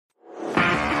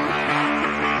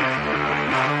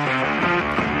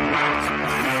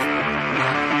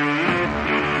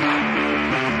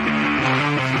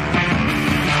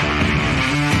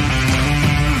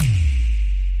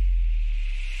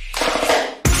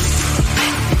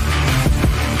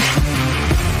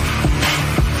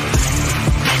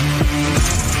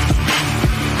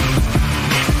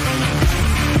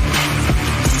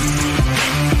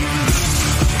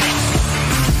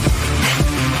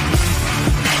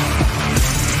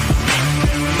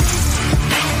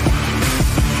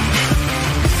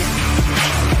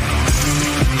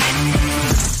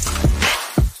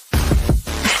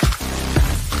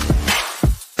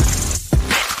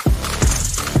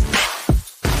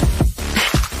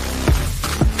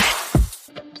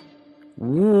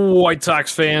White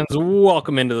Sox fans,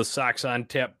 welcome into the Sox on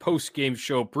Tap post-game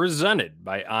show presented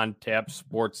by On Tap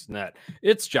Sportsnet.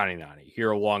 It's Johnny Nani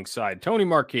here alongside Tony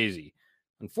Marchese.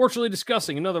 Unfortunately,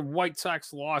 discussing another White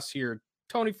Sox loss here.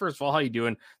 Tony, first of all, how you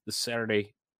doing this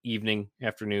Saturday evening,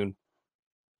 afternoon?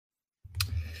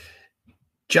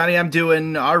 Johnny, I'm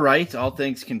doing all right, all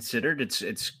things considered.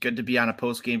 It's good to be on a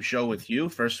post-game show with you.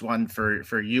 First one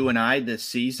for you and I this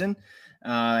season.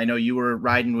 I know you were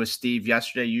riding with Steve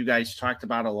yesterday. You guys talked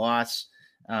about a loss,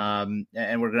 and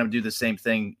we're going to do the same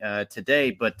thing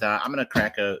today. But I'm going to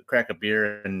crack a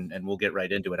beer and we'll get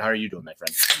right into it. How are you doing, my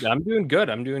friend? I'm doing good.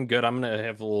 I'm going to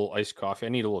have a little iced coffee. I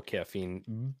need a little caffeine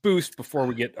boost before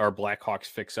we get our Blackhawks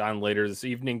fix on later this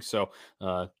evening. So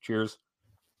cheers.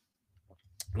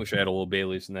 Wish I had a little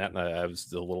Bailey's in that, and I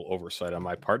was a little oversight on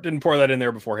my part. Didn't pour that in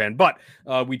there beforehand, but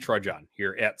we trudge on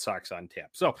here at Sox on Tap.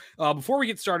 So before we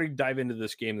get started, dive into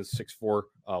this game, the 6-4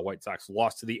 White Sox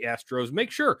lost to the Astros.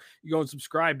 Make sure you go and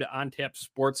subscribe to On Tap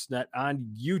Sportsnet on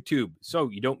YouTube so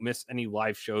you don't miss any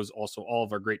live shows. Also, all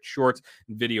of our great shorts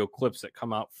and video clips that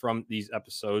come out from these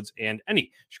episodes and any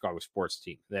Chicago sports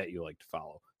team that you like to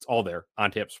follow. It's all there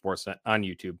on Tap Sportsnet on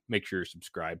YouTube. Make sure you're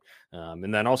subscribed.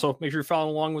 And then also make sure you're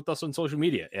following along with us on social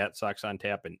media at Sox on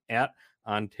Tap and at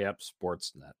On Tap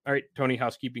Sportsnet. All right, Tony,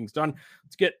 housekeeping's done.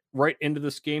 Let's get right into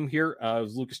this game here. It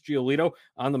was Lucas Giolito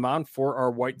on the mound for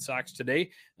our White Sox today.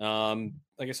 Like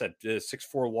I said,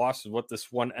 6-4 loss is what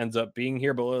this one ends up being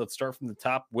here. But let's start from the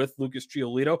top with Lucas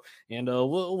Giolito and a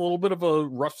little bit of a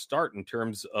rough start in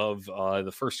terms of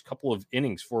the first couple of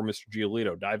innings for Mr.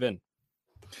 Giolito. Dive in.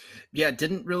 Yeah,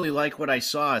 didn't really like what I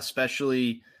saw,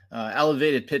 especially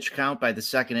elevated pitch count by the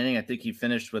second inning. I think he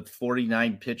finished with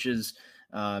 49 pitches.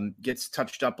 Gets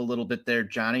touched up a little bit there.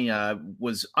 Johnny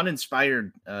was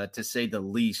uninspired, to say the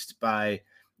least, by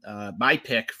my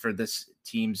pick for this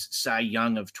team's Cy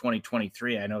Young of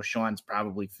 2023. I know Sean's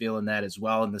probably feeling that as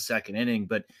well in the second inning,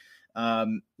 but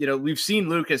we've seen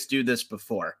Lucas do this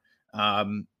before.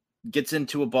 Gets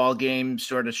into a ball game,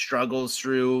 sort of struggles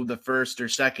through the first or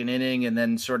second inning, and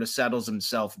then sort of settles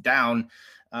himself down.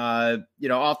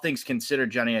 All things considered,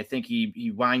 Johnny, I think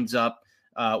he winds up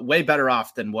way better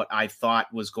off than what I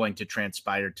thought was going to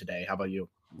transpire today. How about you?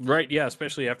 Right, yeah,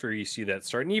 especially after you see that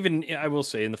start, and even I will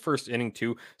say in the first inning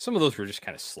too, some of those were just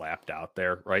kind of slapped out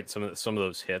there, right? Some of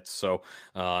those hits. So,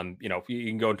 you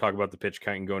can go and talk about the pitch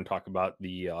count, and go and talk about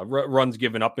the runs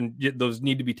given up, and those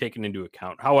need to be taken into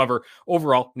account. However,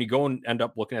 overall, when you go and end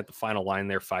up looking at the final line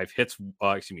there, 5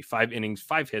 innings,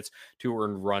 5 hits, 2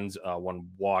 earned runs, 1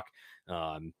 walk,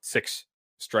 6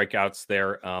 strikeouts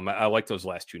there. I like those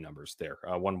last 2 numbers there.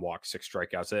 1 walk, 6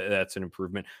 strikeouts. That's an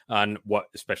improvement on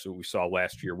especially what we saw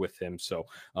last year with him. So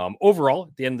overall,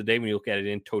 at the end of the day, when you look at it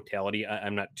in totality,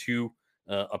 I'm not too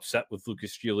upset with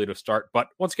Lucas Giolito's start. But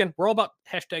once again, we're all about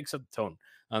hashtag set the tone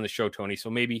on the show, Tony. So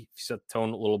maybe if you set the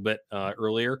tone a little bit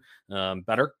earlier,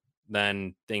 better,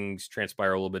 then things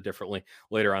transpire a little bit differently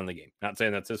later on in the game. Not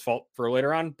saying that's his fault for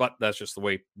later on, but that's just the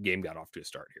way the game got off to a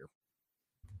start here.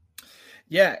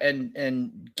 Yeah,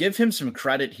 and give him some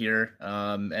credit here,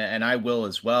 and I will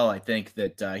as well. I think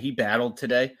that he battled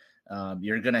today.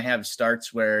 You're going to have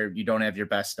starts where you don't have your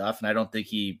best stuff, and I don't think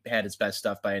he had his best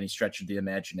stuff by any stretch of the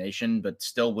imagination, but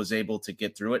still was able to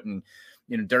get through it. And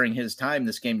during his time,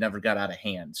 this game never got out of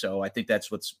hand. So I think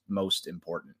that's what's most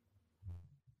important.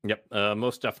 Yep,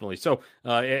 most definitely. So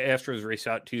Astros race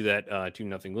out to that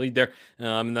 2-0 lead there.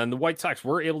 And then the White Sox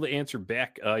were able to answer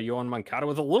back Yoan Moncada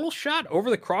with a little shot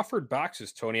over the Crawford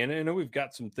boxes, Tony. And I know we've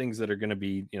got some things that are going to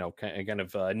be, kind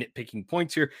of nitpicking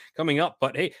points here coming up.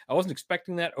 But, hey, I wasn't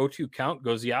expecting that 0-2 count.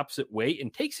 Goes the opposite way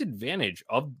and takes advantage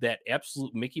of that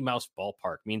absolute Mickey Mouse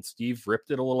ballpark. I mean, Steve ripped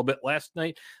it a little bit last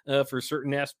night for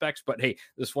certain aspects. But, hey,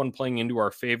 this one playing into our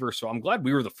favor. So I'm glad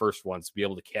we were the first ones to be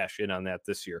able to cash in on that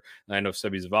this year. I know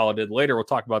Sebi Zavala did later. We'll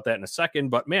talk about that in a second,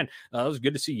 but man, it was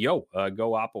good to see Yo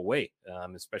go op away,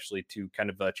 especially to kind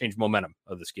of change momentum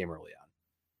of this game early on.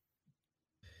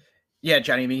 Yeah,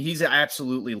 Johnny, I mean, he's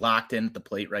absolutely locked in at the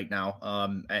plate right now.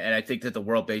 And I think that the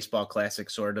World Baseball Classic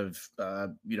sort of,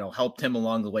 helped him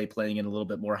along the way, playing in a little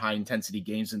bit more high intensity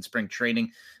games in spring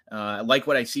training. Like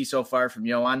what I see so far from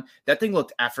Yoan, that thing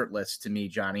looked effortless to me,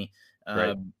 Johnny.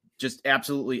 Right. Just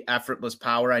absolutely effortless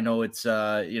power. I know it's,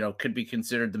 could be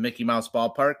considered the Mickey Mouse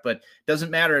ballpark, but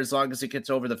doesn't matter as long as it gets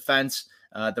over the fence.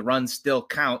 The runs still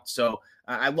count. So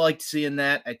I liked seeing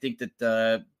that. I think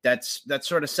that that's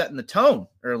sort of setting the tone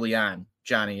early on,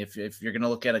 Johnny. If you're going to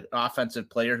look at an offensive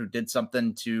player who did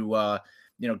something to,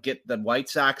 get the White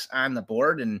Sox on the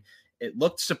board, and it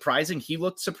looked surprising. He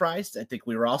looked surprised. I think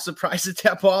we were all surprised that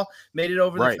that ball made it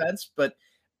over the fence. But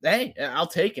hey, I'll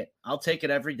take it. I'll take it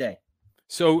every day.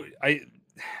 So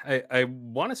I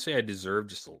want to say I deserve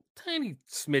just a tiny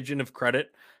smidgen of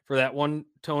credit for that one,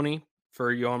 Tony,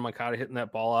 for Yohan Makata hitting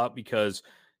that ball out, because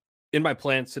in my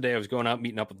plans today, I was going out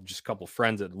meeting up with just a couple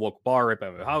friends at the local bar right by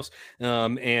my house,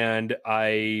 and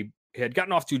I had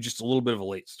gotten off to just a little bit of a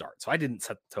late start, so I didn't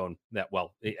set the tone that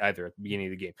well either at the beginning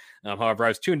of the game. However, I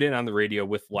was tuned in on the radio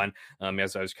with Len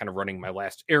as I was kind of running my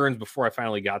last errands before I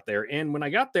finally got there. And when I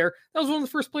got there, that was one of the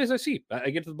first plays I see. I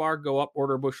get to the bar, go up,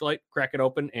 order a Busch Light, crack it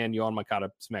open, and Yohan Makata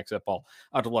smacks that ball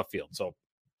out to left field. So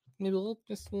maybe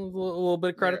just a little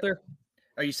bit of credit Yeah. there.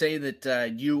 Are you saying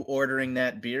that you ordering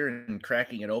that beer and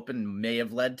cracking it open may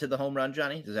have led to the home run,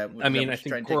 Johnny? I Is that mean, what I you're think trying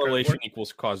to take credit correlation for?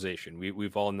 equals causation.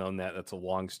 We've all known that. That's a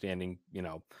long-standing,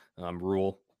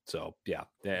 rule. So yeah,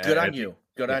 Good I on think you.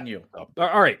 Good yeah. on you. So,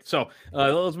 all right, so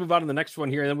let's move on to the next one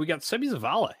here. And then we got Sebi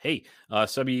Zavala. Hey,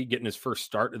 Sebi getting his first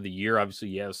start of the year. Obviously,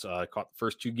 he has caught the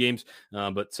first two games,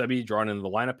 but Sebi drawn into the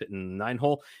lineup hitting the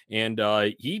 9-hole, and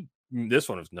this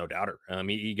one was no doubter.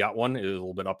 He got one. It was a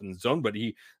little bit up in the zone, but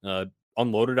he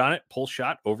unloaded on it, pull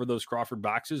shot over those Crawford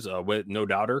boxes with no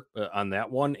doubter on that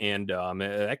one. And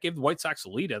that gave the White Sox a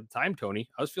lead at the time, Tony.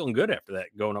 I was feeling good after that,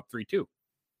 going up 3-2.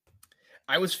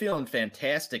 I was feeling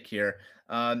fantastic here.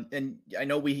 And I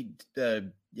know we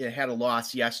had a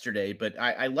loss yesterday, but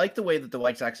I like the way that the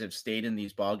White Sox have stayed in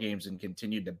these ball games and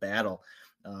continued to battle.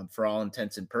 For all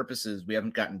intents and purposes, we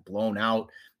haven't gotten blown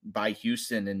out by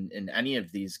Houston in any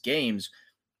of these games.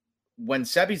 When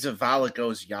Sebi Zavala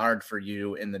goes yard for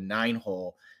you in the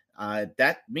 9-hole,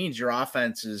 that means your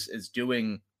offense is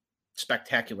doing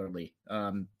spectacularly.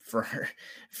 For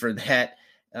for that,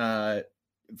 uh,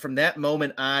 from that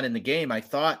moment on in the game, I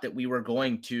thought that we were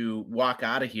going to walk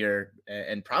out of here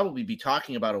and probably be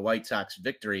talking about a White Sox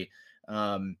victory.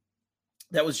 Um,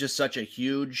 that was just such a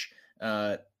huge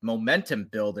momentum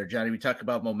builder, Johnny. We talk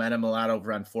about momentum a lot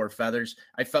over on Four Feathers.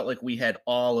 I felt like we had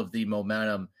all of the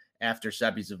momentum after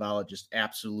Sebi Zavala just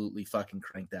absolutely fucking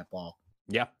cranked that ball.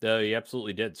 Yeah, he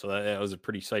absolutely did. So that was a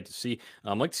pretty sight to see.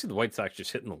 Like to see the White Sox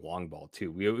just hitting the long ball too.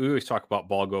 We always talk about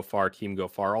ball go far, team go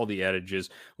far, all the adages.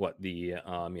 What the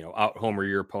out homer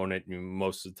your opponent.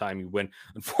 Most of the time you win.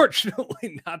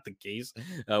 Unfortunately, not the case.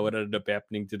 What ended up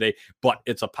happening today, but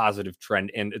it's a positive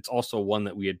trend, and it's also one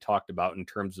that we had talked about in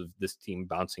terms of this team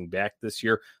bouncing back this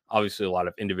year. Obviously, a lot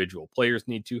of individual players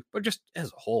need to, but just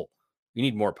as a whole. We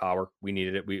need more power. We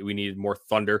needed it. We needed more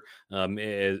thunder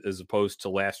as opposed to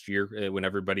last year when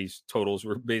everybody's totals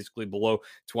were basically below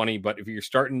 20. But if you're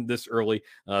starting this early,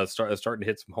 starting to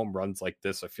hit some home runs like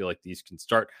this, I feel like these can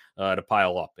start to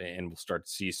pile up, and we'll start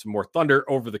to see some more thunder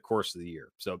over the course of the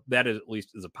year. So that is at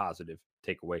least is a positive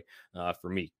takeaway for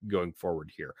me going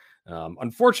forward here.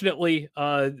 Unfortunately,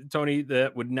 Tony,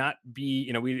 that would not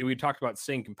be, we talked about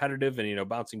staying competitive and,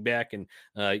 bouncing back and,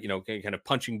 kind of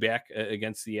punching back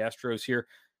against the Astros here.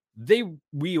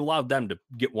 We allowed them to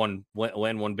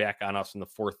land one back on us in the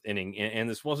fourth inning, and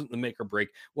this wasn't the make or break,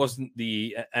 wasn't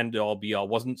the end all be all,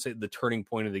 wasn't say the turning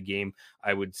point of the game,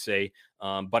 I would say,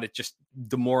 but it just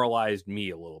demoralized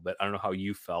me a little bit. I don't know how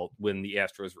you felt when the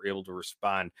Astros were able to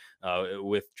respond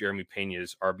with Jeremy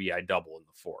Pena's RBI double in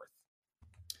the fourth.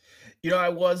 I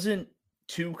wasn't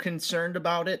too concerned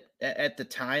about it at the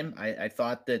time. I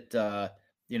thought that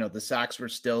the Sox were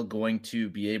still going to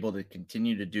be able to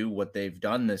continue to do what they've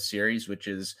done this series, which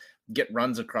is get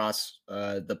runs across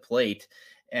the plate.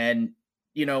 And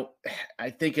I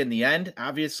think in the end,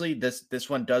 obviously, this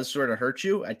one does sort of hurt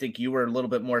you. I think you were a little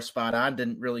bit more spot on.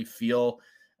 Didn't really feel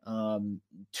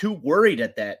too worried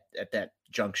at that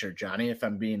juncture, Johnny, if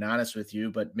I'm being honest with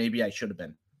you. But maybe I should have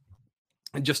been.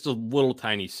 Just a little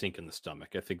tiny sink in the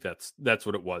stomach. I think that's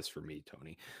what it was for me,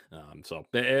 Tony. So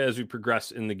as we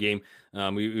progress in the game,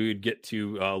 we would get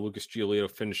to Lucas Giolito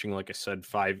finishing, like I said,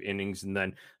 5 innings, and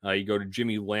then you go to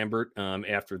Jimmy Lambert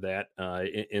after that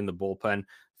in the bullpen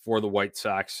for the White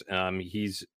Sox.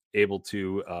 He's able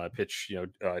to pitch,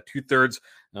 2/3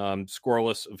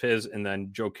 scoreless of his, and then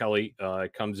Joe Kelly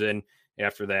comes in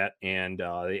after that, and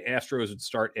the Astros would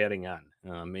start adding on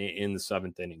in the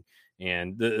 7th inning.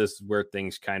 And this is where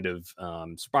things kind of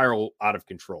spiral out of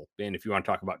control. And if you want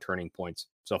to talk about turning points,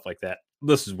 stuff like that,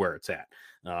 this is where it's at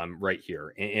right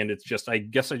here. And it's just, I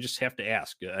guess I just have to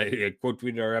ask. I quote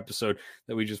tweeted our episode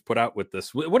that we just put out with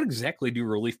this. What exactly do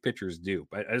relief pitchers do?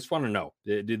 I just want to know.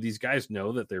 Did these guys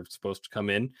know that they're supposed to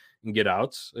come in and get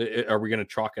outs? Are we going to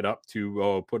chalk it up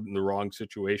to put in the wrong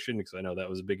situation? Because I know that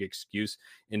was a big excuse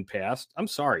in past. I'm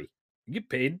sorry. You get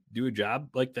paid, do a job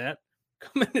like that.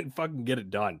 Come in and fucking get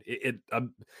it done.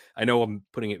 I know I'm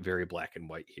putting it very black and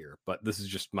white here, but this is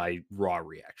just my raw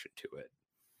reaction to it.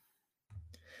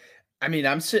 I mean,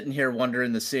 I'm sitting here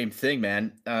wondering the same thing,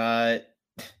 man. There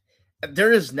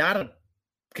is not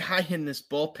guy in this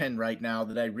bullpen right now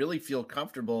that I really feel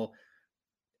comfortable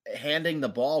handing the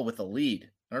ball with a lead.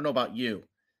 I don't know about you,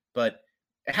 but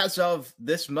as of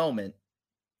this moment,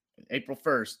 April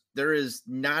 1st, there is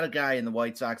not a guy in the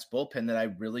White Sox bullpen that I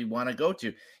really want to go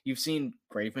to. You've seen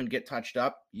Graveman get touched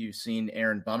up. You've seen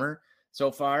Aaron Bummer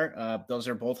so far. Those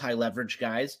are both high leverage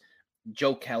guys.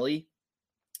 Joe Kelly,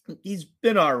 he's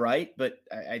been all right, but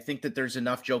I think that there's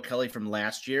enough Joe Kelly from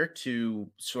last year to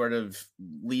sort of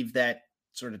leave that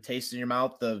sort of taste in your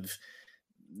mouth of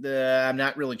I'm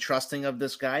not really trusting of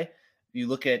this guy. You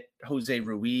look at Jose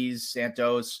Ruiz,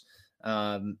 Santos,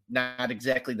 not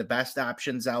exactly the best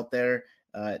options out there.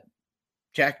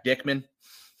 Jack Dickman,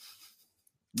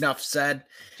 enough said.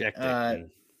 Jack Dickman.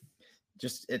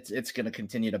 Just it's going to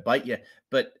continue to bite you.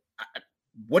 But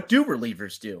what do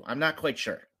relievers do? I'm not quite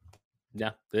sure.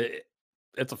 Yeah,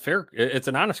 it's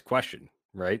an honest question,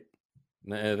 right?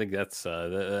 I think that's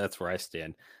where I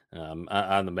stand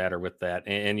on the matter with that.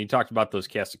 And you talked about those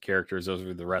cast of characters; those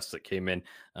were the rest that came in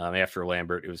after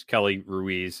Lambert. It was Kelly,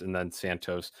 Ruiz, and then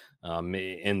Santos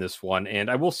in this one. And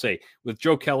I will say, with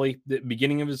Joe Kelly, the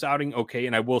beginning of his outing, okay.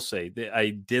 And I will say that I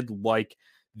did like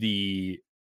the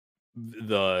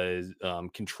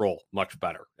control much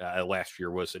better. Last year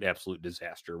was an absolute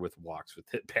disaster with walks, with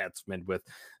hit batsmen, with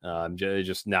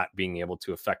just not being able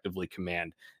to effectively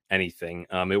command anything.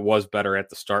 It was better at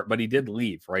the start, but he did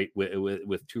leave right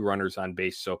with two runners on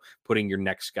base. So putting your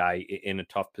next guy in a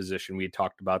tough position. We had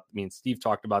talked about, me and Steve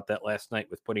talked about that last night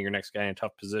with putting your next guy in a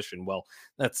tough position. Well,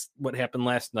 that's what happened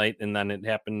last night. And then it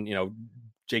happened,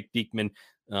 Jack Dickman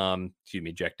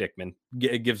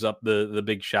gives up the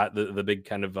big shot, the big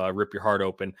kind of rip your heart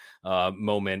open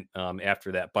moment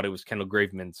after that. But it was Kendall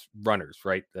Graveman's runners,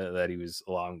 right, that he was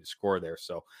allowing to score there.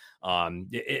 So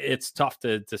it's tough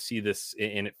to see this,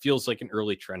 and it feels like an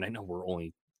early trend. I know we're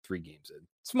only 3 games in,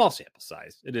 small sample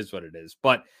size. It is what it is,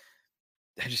 but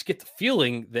I just get the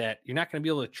feeling that you're not going to be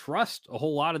able to trust a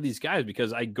whole lot of these guys,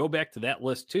 because I go back to that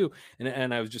list too.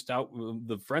 And I was just out with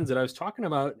the friends that I was talking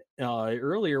about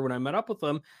earlier when I met up with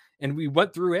them, and we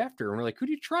went through after and we're like, who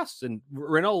do you trust? And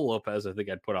Reynaldo Lopez, I think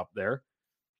I'd put up there.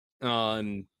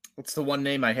 What's the one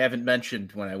name I haven't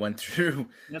mentioned when I went through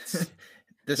That's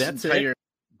this entire,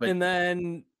 but and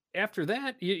then after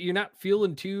that, you're not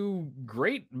feeling too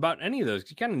great about any of those.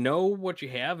 You kind of know what you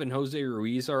have in Jose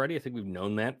Ruiz already. I think we've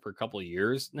known that for a couple of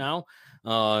years now.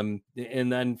 And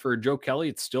then for Joe Kelly,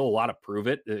 it's still a lot of prove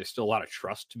it. There's still a lot of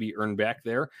trust to be earned back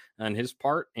there on his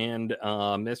part. And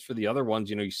as for the other ones,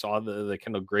 you saw the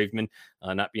Kendall Graveman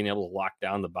not being able to lock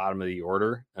down the bottom of the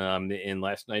order in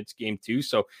last night's game too.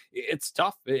 So it's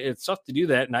tough. It's tough to do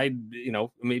that.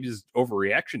 And maybe it's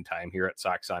overreaction time here at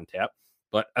Sox on Tap.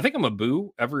 But I think I'm a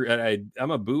boo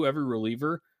I'm a boo every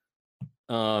reliever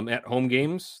at home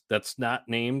games that's not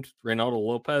named Reynaldo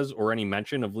Lopez or any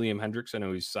mention of Liam Hendricks. I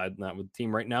know he's siding that with the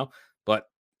team right now, but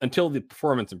until the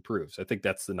performance improves, I think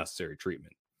that's the necessary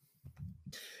treatment.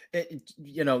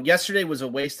 Yesterday was a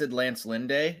wasted Lance Lynn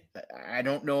day. I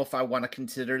don't know if I want to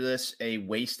consider this a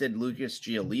wasted Lucas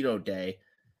Giolito day.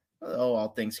 All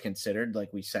things considered,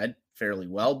 like we said, fairly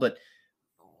well, but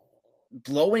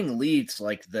blowing leads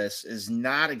like this is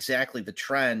not exactly the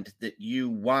trend that you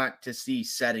want to see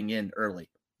setting in early.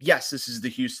 Yes, this is the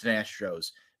Houston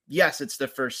Astros. Yes, it's the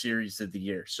first series of the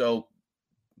year. So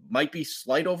might be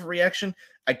slight overreaction.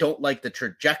 I don't like the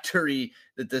trajectory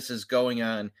that this is going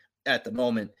on at the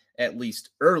moment, at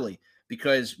least early,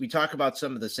 because we talk about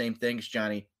some of the same things,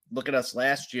 Johnny. Look at us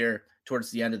last year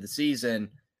towards the end of the season.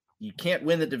 You can't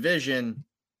win the division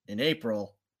in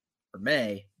April or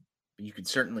May, but you can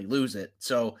certainly lose it.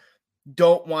 So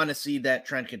don't want to see that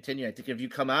trend continue. I think if you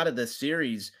come out of this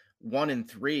series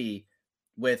 1-3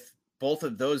 with both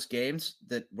of those games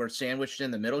that were sandwiched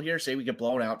in the middle here, say we get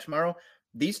blown out tomorrow,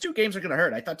 these 2 games are going to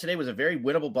hurt. I thought today was a very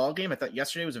winnable ball game. I thought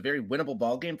yesterday was a very winnable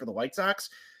ball game for the White Sox.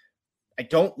 I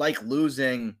don't like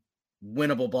losing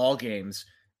winnable ball games.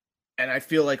 And I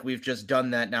feel like we've just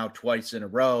done that now twice in a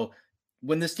row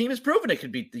when this team has proven it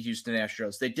could beat the Houston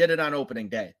Astros. They did it on opening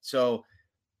day. So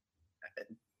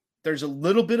there's a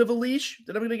little bit of a leash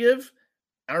that I'm going to give.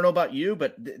 I don't know about you,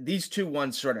 but these 2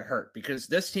 ones sort of hurt because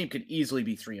this team could easily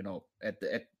be 3-0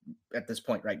 at this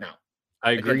point right now.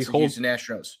 I agree. The Houston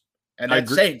Astros. And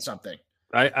that's saying something.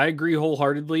 I agree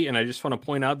wholeheartedly. And I just want to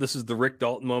point out, this is the Rick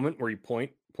Dalton moment where you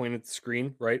point at the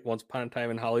screen, right? Once upon a time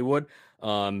in Hollywood.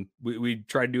 We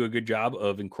tried to do a good job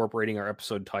of incorporating our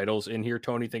episode titles in here.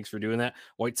 Tony, thanks for doing that.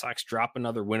 White Sox drop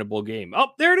another winnable game. Oh,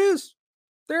 there it is.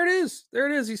 There it is. There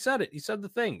it is. He said it. He said the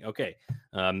thing. Okay.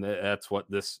 That's what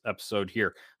this episode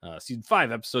here, season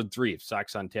 5, episode 3 of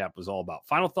Sox on Tap was all about.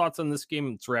 Final thoughts on this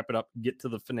game. Let's wrap it up, get to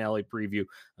the finale preview,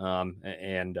 and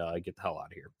get the hell out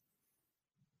of here.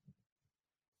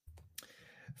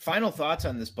 Final thoughts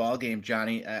on this ball game,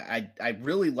 Johnny. I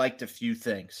really liked a few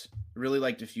things.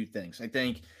 I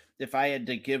think if I had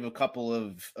to give a couple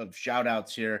of shout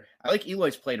outs here, I like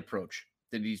Eloy's plate approach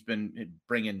that he's been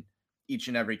bringing each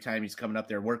and every time he's coming up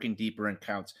there, working deeper in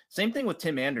counts. Same thing with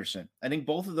Tim Anderson. I think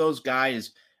both of those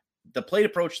guys, the plate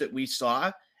approach that we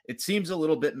saw, it seems a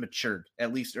little bit matured,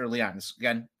 at least early on. This,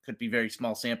 again, could be very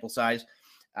small sample size.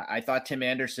 I thought Tim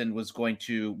Anderson was going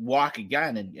to walk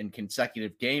again in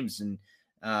consecutive games, and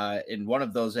in one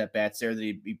of those at bats there, that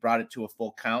he brought it to a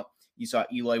full count. You saw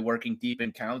Eloy working deep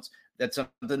in counts. That's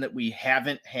something that we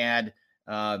haven't had,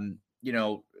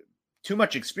 too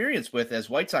much experience with as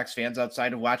White Sox fans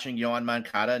outside of watching Yohan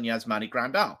Moncada and Yasmani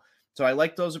Grandal. So I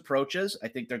like those approaches. I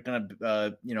think they're going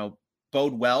to,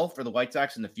 bode well for the White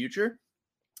Sox in the future.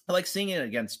 I like seeing it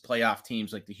against playoff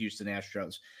teams like the Houston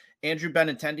Astros. Andrew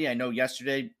Benintendi, I know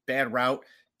yesterday, bad route.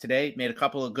 Today, made a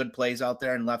couple of good plays out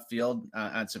there in left field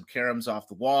on some caroms off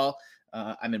the wall.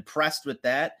 I'm impressed with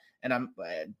that. And I'm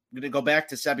going to go back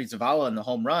to Sebi Zavala and the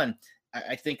home run.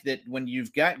 I think that when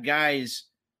you've got guys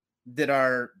that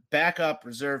are backup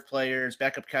reserve players,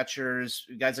 backup catchers,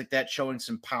 guys like that showing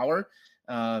some power,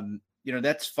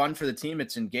 that's fun for the team.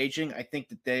 It's engaging. I think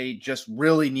that they just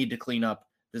really need to clean up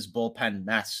this bullpen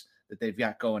mess that they've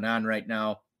got going on right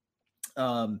now.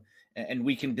 And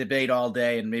we can debate all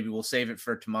day, and maybe we'll save it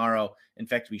for tomorrow. In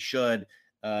fact, we should.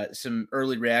 Some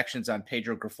early reactions on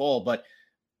Pedro Grifol, but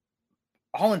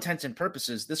all intents and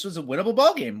purposes, this was a winnable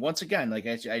ball game. Once again, like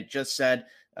I just said,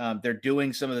 they're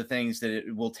doing some of the things that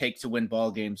it will take to win ball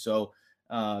games. So,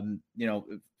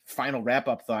 final wrap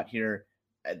up thought here.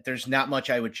 There's not much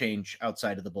I would change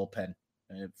outside of the bullpen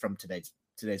from today's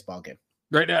ball game.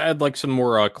 Right, I'd like some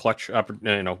more clutch,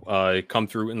 come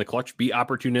through in the clutch. Be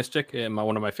opportunistic.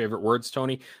 One of my favorite words,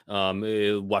 Tony.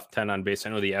 Left 10 on base. I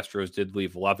know the Astros did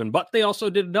leave 11, but they also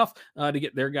did enough to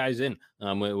get their guys in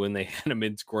when they had a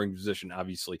mid-scoring position.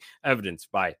 Obviously, evidenced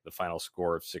by the final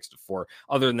score of 6-4.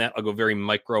 Other than that, I'll go very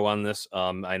micro on this.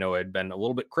 I know I'd been a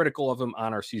little bit critical of him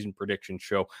on our season prediction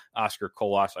show. Oscar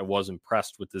Colas, I was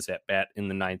impressed with this at bat in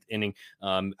the 9th inning.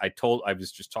 I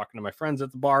was just talking to my friends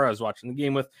at the bar I was watching the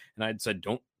game with, and I'd said,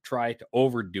 don't try to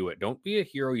overdo it. Don't be a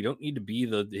hero. You don't need to be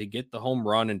get the home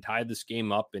run and tie this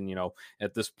game up. And,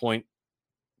 at this point,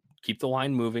 keep the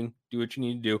line moving, do what you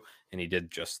need to do. And he did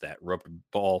just that. Roped the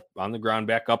ball on the ground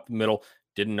back up the middle,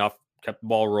 did enough, kept the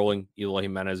ball rolling. Eloy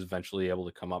Jimenez eventually able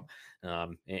to come up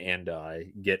and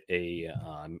get a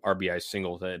RBI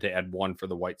single to add 1 for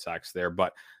the White Sox there.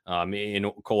 But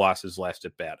in Colas's last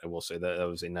at bat, I will say that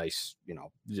was a nice,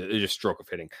 just stroke of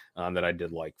hitting that I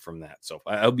did like from that. So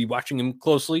I'll be watching him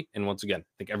closely. And once again,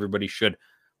 I think everybody should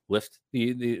lift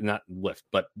not lift,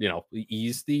 but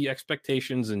ease the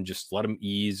expectations and just let him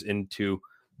ease into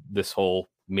this whole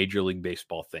Major League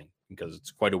Baseball thing, because it's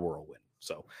quite a whirlwind.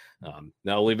 So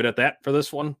now I'll leave it at that for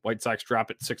this one. White Sox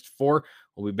drop it 6-4.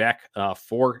 We'll be back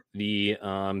for the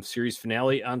series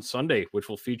finale on Sunday, which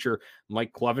will feature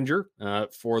Mike Clevenger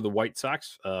for the White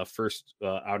Sox. First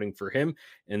outing for him.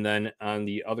 And then on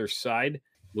the other side,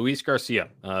 Luis Garcia,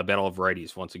 battle of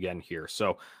righties once again here.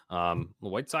 So the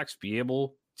White Sox be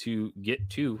able to get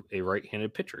to a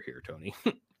right-handed pitcher here, Tony.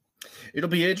 It'll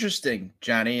be interesting,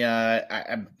 Johnny.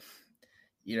 I'm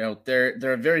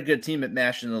they're a very good team at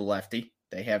mashing the lefty.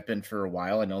 They have been for a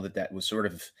while. I know that was sort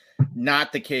of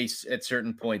not the case at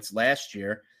certain points last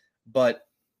year, but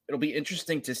it'll be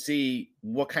interesting to see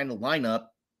what kind of lineup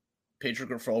Pedro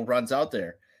Grifol runs out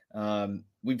there.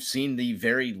 We've seen the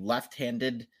very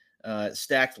left-handed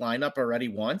stacked lineup already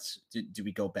once. Do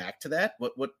we go back to that?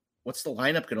 What's the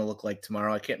lineup going to look like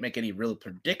tomorrow? I can't make any real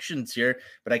predictions here,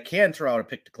 but I can throw out a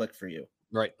pick to click for you.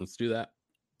 Right. Let's do that.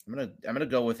 I'm gonna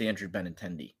go with Andrew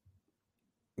Benintendi.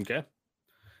 Okay.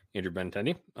 Andrew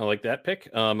Benintendi. I like that pick.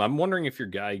 I'm wondering if your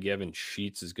guy Gavin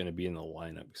Sheets is going to be in the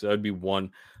lineup, because that would be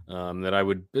one that I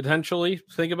would potentially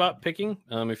think about picking.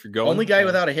 If you're going only guy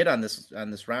without a hit on this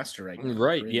roster right now.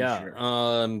 Right. Yeah.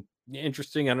 Sure.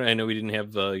 Interesting. I know he didn't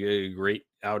have a great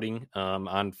outing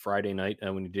on Friday night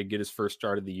when he did get his first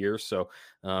start of the year. So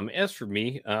as for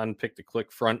me on pick to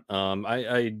click front,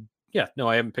 I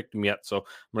haven't picked him yet. So I'm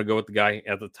going to go with the guy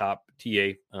at the top,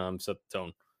 TA, set the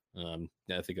tone.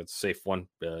 I think it's a safe one.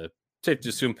 Safe to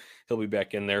assume he'll be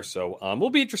back in there. So will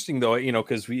be interesting, though,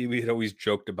 because we had always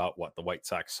joked about the White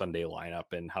Sox Sunday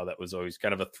lineup and how that was always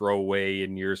kind of a throwaway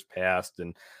in years past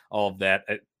and all of that.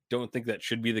 I don't think that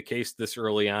should be the case this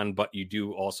early on, but you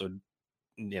do also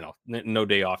no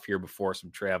day off here before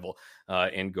some travel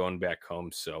and going back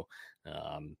home. So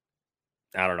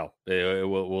I don't know.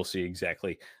 We'll see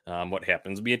exactly what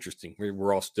happens. It'll be interesting.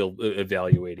 We're all still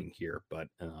evaluating here, but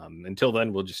until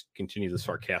then, we'll just continue the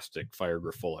sarcastic fire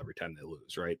Griffol every time they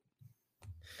lose, right?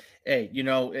 Hey,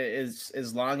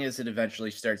 as long as it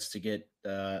eventually starts to get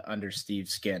under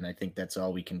Steve's skin, I think that's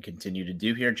all we can continue to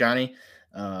do here, Johnny.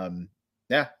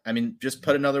 Yeah, I mean, just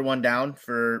put another one down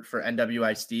for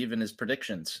NWI Steve and his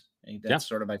predictions. I think that's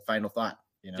sort of my final thought.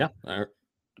 Yeah.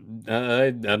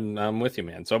 I'm with you,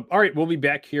 man. So, all right, we'll be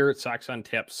back here at Sox on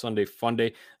Tap Sunday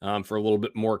Funday for a little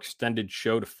bit more extended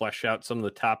show to flesh out some of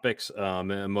the topics.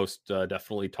 And most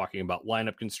definitely talking about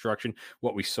lineup construction,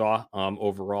 what we saw,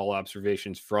 overall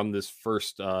observations from this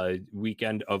first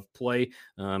weekend of play,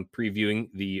 previewing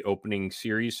the opening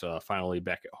series. Finally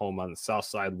back at home on the South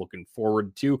Side. Looking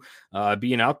forward to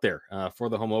being out there for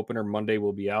the home opener. Monday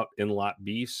we'll be out in Lot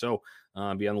B. So,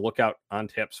 be on the lookout on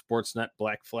Tap Sportsnet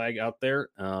Black Flag out there.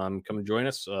 Come and join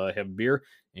us, have a beer,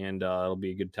 and it'll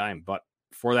be a good time. But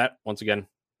for that, once again,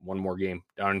 one more game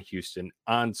down in Houston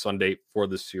on Sunday for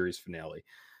the series finale.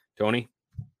 Tony,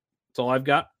 that's all I've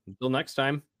got. Until next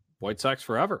time, White Sox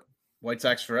forever. White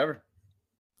Sox forever.